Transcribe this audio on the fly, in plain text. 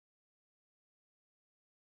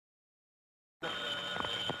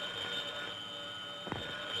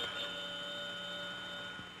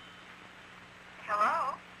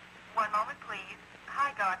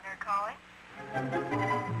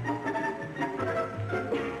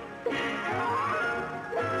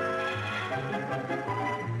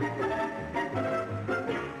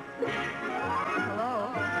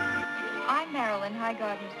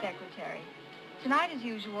Tonight, as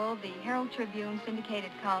usual, the Herald Tribune syndicated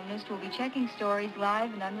columnist will be checking stories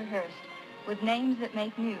live and unrehearsed with names that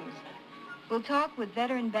make news. We'll talk with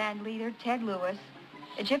veteran band leader Ted Lewis,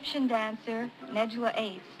 Egyptian dancer Nejla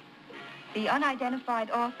Ace, the unidentified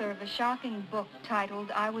author of a shocking book titled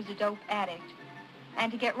I Was a Dope Addict,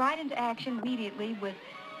 and to get right into action immediately with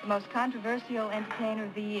the most controversial entertainer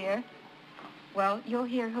of the year, well, you'll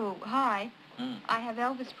hear who. Hi, I have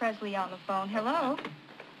Elvis Presley on the phone. Hello?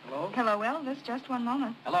 Hello? Hello, Elvis. Just one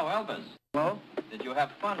moment. Hello, Elvis. Hello? Did you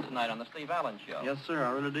have fun tonight on the Steve Allen Show? Yes, sir,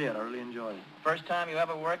 I really did. I really enjoyed it. First time you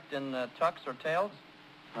ever worked in tux or tails?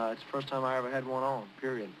 It's the first time I ever had one on,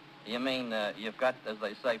 period. You mean you've got, as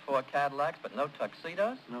they say, 4 Cadillacs, but no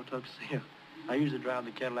tuxedos? No tuxedo. I usually drive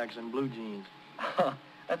the Cadillacs in blue jeans.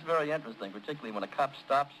 That's very interesting, particularly when a cop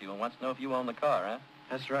stops you and wants to know if you own the car, huh?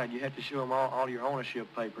 That's right. You have to show them all your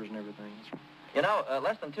ownership papers and everything. You know,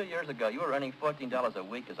 less than 2 years ago, you were earning $14 a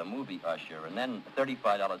week as a movie usher, and then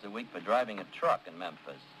 $35 a week for driving a truck in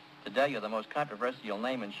Memphis. Today, you're the most controversial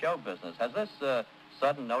name in show business. Has this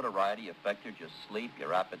sudden notoriety affected your sleep,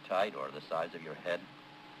 your appetite, or the size of your head?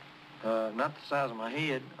 Not the size of my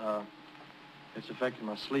head. It's affected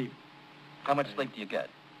my sleep. How much sleep do you get?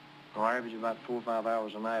 Well, I average about 4 or 5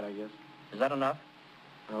 hours a night, I guess. Is that enough?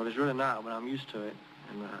 No, it's really not, but I'm used to it,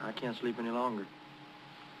 and I can't sleep any longer.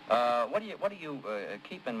 What do you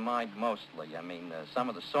keep in mind mostly? I mean, some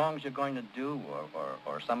of the songs you're going to do,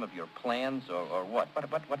 or some of your plans, or what?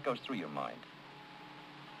 What goes through your mind?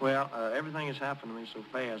 Well, everything has happened to me so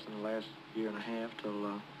fast in the last year and a half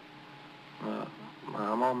till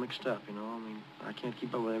I'm all mixed up, you know. I mean, I can't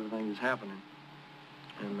keep up with everything that's happening.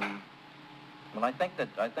 And well, I think that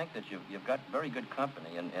you've got very good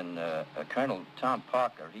company in Colonel Tom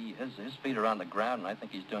Parker. His feet are on the ground, and I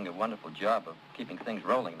think he's doing a wonderful job of keeping things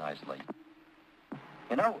rolling nicely.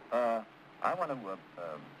 You know, I want to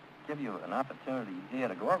give you an opportunity here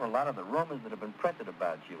to go over a lot of the rumors that have been printed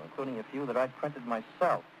about you, including a few that I printed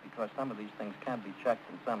myself, because some of these things can be checked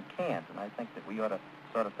and some can't, and I think that we ought to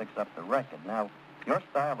sort of fix up the record. Now, your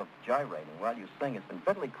style of gyrating while you sing has been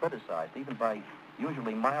bitterly criticized, even by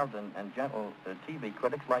usually mild and gentle TV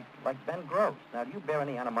critics like Ben Gross. Now, do you bear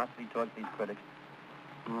any animosity towards these critics?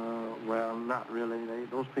 Well, not really.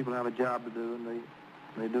 Those people have a job to do, and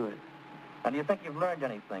they do it. Now, do you think you've learned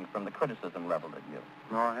anything from the criticism leveled at you?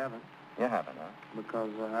 No, I haven't. You haven't, huh?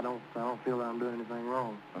 Because I don't feel that I'm doing anything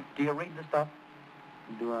wrong. Do you read the stuff?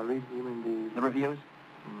 Do I read? You mean the reviews?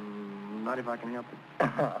 Not if I can help it.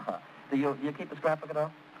 Do you keep a scrapbook at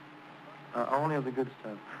all? Only of the good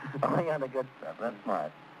stuff. Only on the good stuff. That's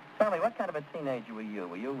smart. Tell me, what kind of a teenager were you?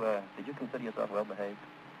 Did you consider yourself well-behaved?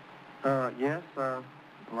 Yes. Well,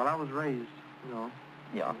 I was raised, you know,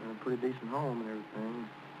 yeah, in a pretty decent home and everything.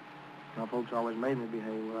 My folks always made me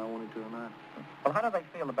behave whether I wanted to or not. Well, how do they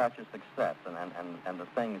feel about your success and the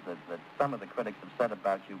things that some of the critics have said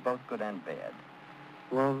about you, both good and bad?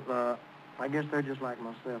 Well, I guess they're just like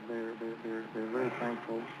myself. They're very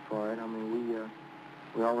thankful for it. I mean,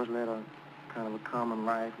 we always led a kind of a common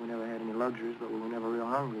life. We never had any luxuries, but we were never real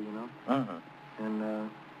hungry, you know. Mm-hmm. And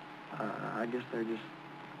I guess they're just,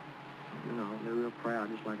 you know, they're real proud,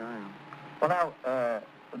 just like I am. Well, now,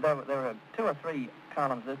 there are 2 or 3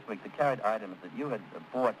 columns this week that carried items that you had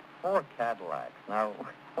bought 4 Cadillacs. Now,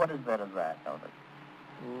 what is that of that, Elvis?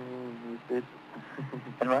 It's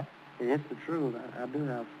what? It's the truth. I do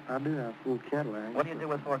have 4 Cadillacs. What do you do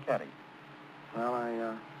with 4 caddies? Well,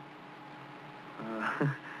 I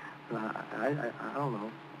don't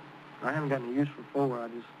know. I haven't got any use for 4. I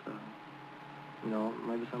just, you know,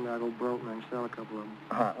 maybe someday I'll go broke and I can sell a couple of them.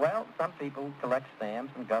 Well, some people collect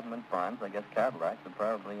stamps and government bonds. I guess Cadillacs are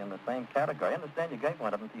probably in the same category. I understand you gave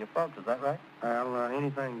one of them to your folks. Is that right? Well,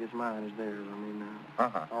 anything that's mine is theirs. I mean,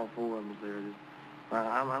 all 4 of them is theirs.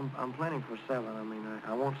 I'm planning for 7. I mean,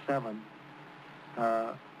 I want 7.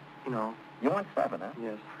 You know. You want 7, huh?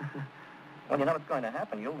 Yes. Well, you know what's going to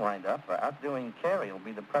happen. You'll wind up outdoing Carey. It'll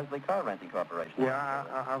be the Presley Car Renting Corporation. Yeah,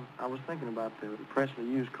 I was thinking about the Presley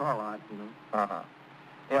used car lot, you know. Uh-huh.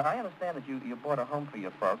 Yeah, I understand that you bought a home for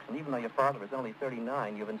your folks, and even though your father is only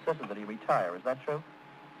 39, you've insisted that he retire. Is that true?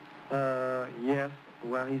 Yes.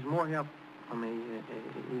 Well, he's more help. I mean,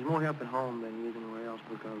 he's more help at home than he is anywhere else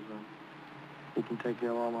because he can take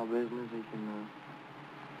care of all my business. He can,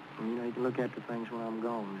 you know, he can look after things when I'm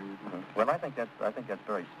gone. Mm-hmm. Well, I think that's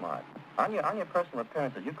very smart. On your personal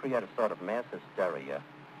appearances, you create a sort of mass hysteria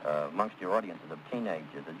amongst your audiences of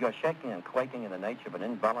teenagers. You're shaking and quaking in the nature of an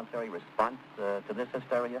involuntary response to this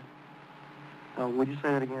hysteria? Would you say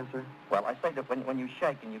that again, sir? Well, I say that when you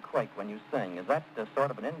shake and you quake when you sing, is that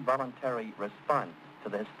sort of an involuntary response to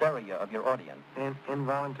the hysteria of your audience?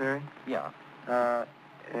 Involuntary? Yeah.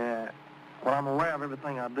 Well, I'm aware of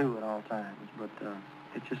everything I do at all times, but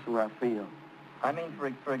it's just the way I feel. I mean,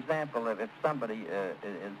 for example, if somebody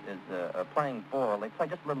is playing ball, they play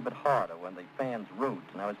just a little bit harder when the fans root,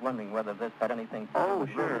 and I was wondering whether this had anything to do with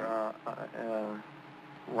sure.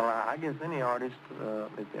 Well, I guess any artist,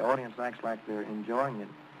 if the audience acts like they're enjoying it,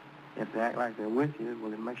 if they act like they're with you,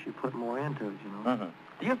 well, it makes you put more into it, you know. Mm-hmm.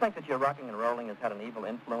 Do you think that your rocking and rolling has had an evil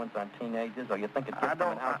influence on teenagers, or you think it gives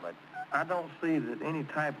them an outlet? I don't see that any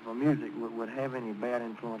type of a music would have any bad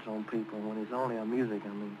influence on people when it's only a music. I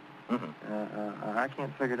mean, I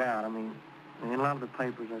can't figure it out. I mean, in a lot of the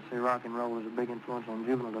papers, they say rock and roll is a big influence on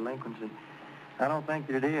juvenile delinquency. I don't think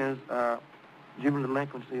that it is. Juvenile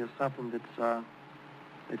delinquency is something that's,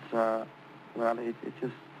 it's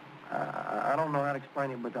just, I don't know how to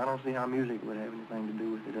explain it, but I don't see how music would have anything to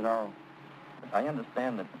do with it at all. I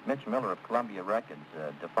understand that Mitch Miller of Columbia Records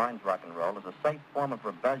defines rock and roll as a safe form of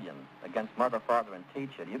rebellion against mother, father, and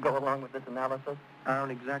teacher. Do you go along with this analysis? I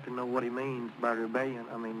don't exactly know what he means by rebellion.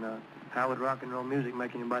 I mean, how would rock and roll music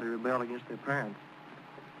make anybody rebel against their parents?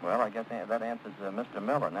 Well, I guess that answers Mr.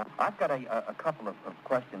 Miller. Now, I've got a couple of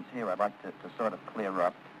questions here I'd like to sort of clear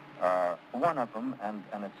up. One of them, and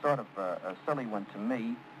it's sort of a silly one to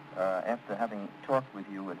me, after having talked with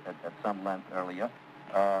you at some length earlier.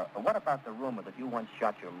 What about the rumor that you once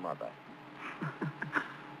shot your mother?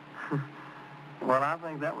 Well, I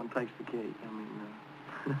think that one takes the cake. I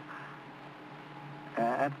mean,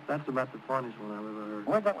 that's about the funniest one I've ever heard.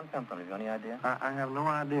 Where'd that one come from? Have you any idea? I have no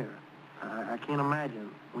idea. I can't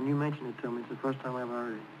imagine. When you mentioned it to me, it's the first time I ever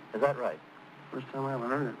heard it. Is that right? First time I ever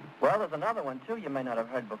heard it. Well, there's another one, too, you may not have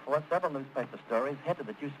heard before. Several newspaper stories hinted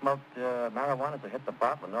that you smoked marijuana to hit the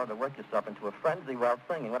bottle in order to work yourself into a frenzy while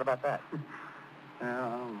singing. What about that? I don't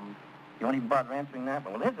know. You won't even bother answering that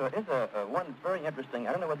one. Well, here's a one that's very interesting.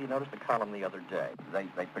 I don't know whether you noticed the column the other day.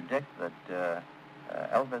 They predict that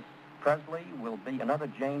Elvis Presley will be another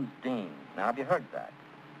James Dean. Now, have you heard that?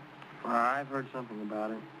 Well, I've heard something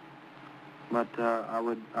about it. But I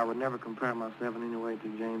would never compare myself in any way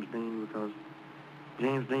to James Dean because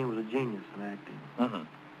James Dean was a genius in acting.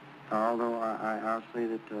 Mm-hmm. Although I'll say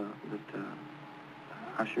that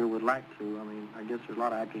I sure would like to. I mean, I guess there's a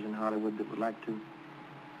lot of actors in Hollywood that would like to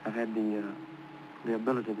have had the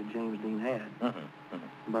ability that James Dean had. Mm-hmm.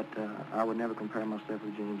 Mm-hmm. But I would never compare myself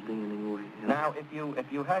with James Dean in any way. Now,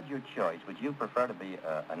 if you had your choice, would you prefer to be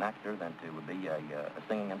an actor than to be a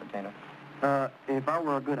singing entertainer? If I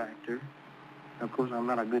were a good actor, of course I'm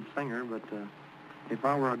not a good singer, but if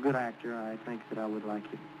I were a good actor, I think that I would like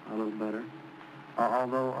it a little better.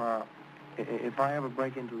 Although, if I ever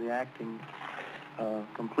break into the acting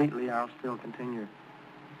completely, I'll still continue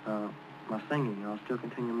my singing. I'll still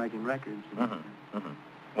continue making records. Mm-hmm. Mm-hmm.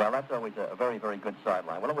 Well, that's always a very, very good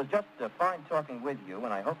sideline. Well, it was just fine talking with you,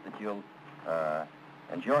 and I hope that you'll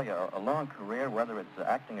enjoy a long career, whether it's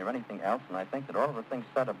acting or anything else. And I think that all of the things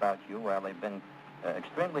said about you, while they've been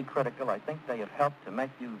extremely critical, I think they have helped to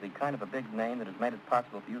make you the kind of a big name that has made it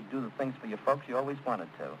possible for you to do the things for your folks you always wanted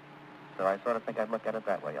to. So I sort of think I'd look at it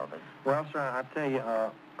that way, Elvis. Well, sir, I tell you,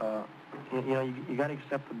 you got to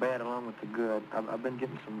accept the bad along with the good. I've been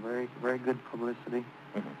getting some very, very good publicity.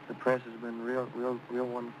 Mm-hmm. The press has been real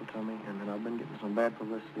wonderful to me, and then I've been getting some bad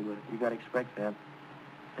publicity, but you got to expect that.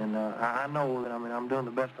 And I know that, I'm doing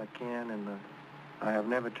the best I can, and I have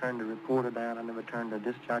never turned a reporter down. I never turned a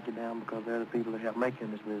disc jockey down because they're the people that help make you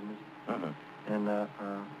in this business. Mm-hmm. And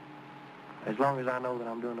as long as I know that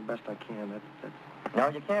I'm doing the best I can, that's... No,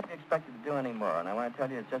 you can't be expected to do any more. And I want to tell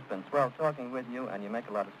you, it's just been swell talking with you, and you make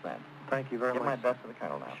a lot of sense. Thank you very much. Give my best to the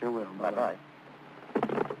Colonel now. Sure will. Bye-bye.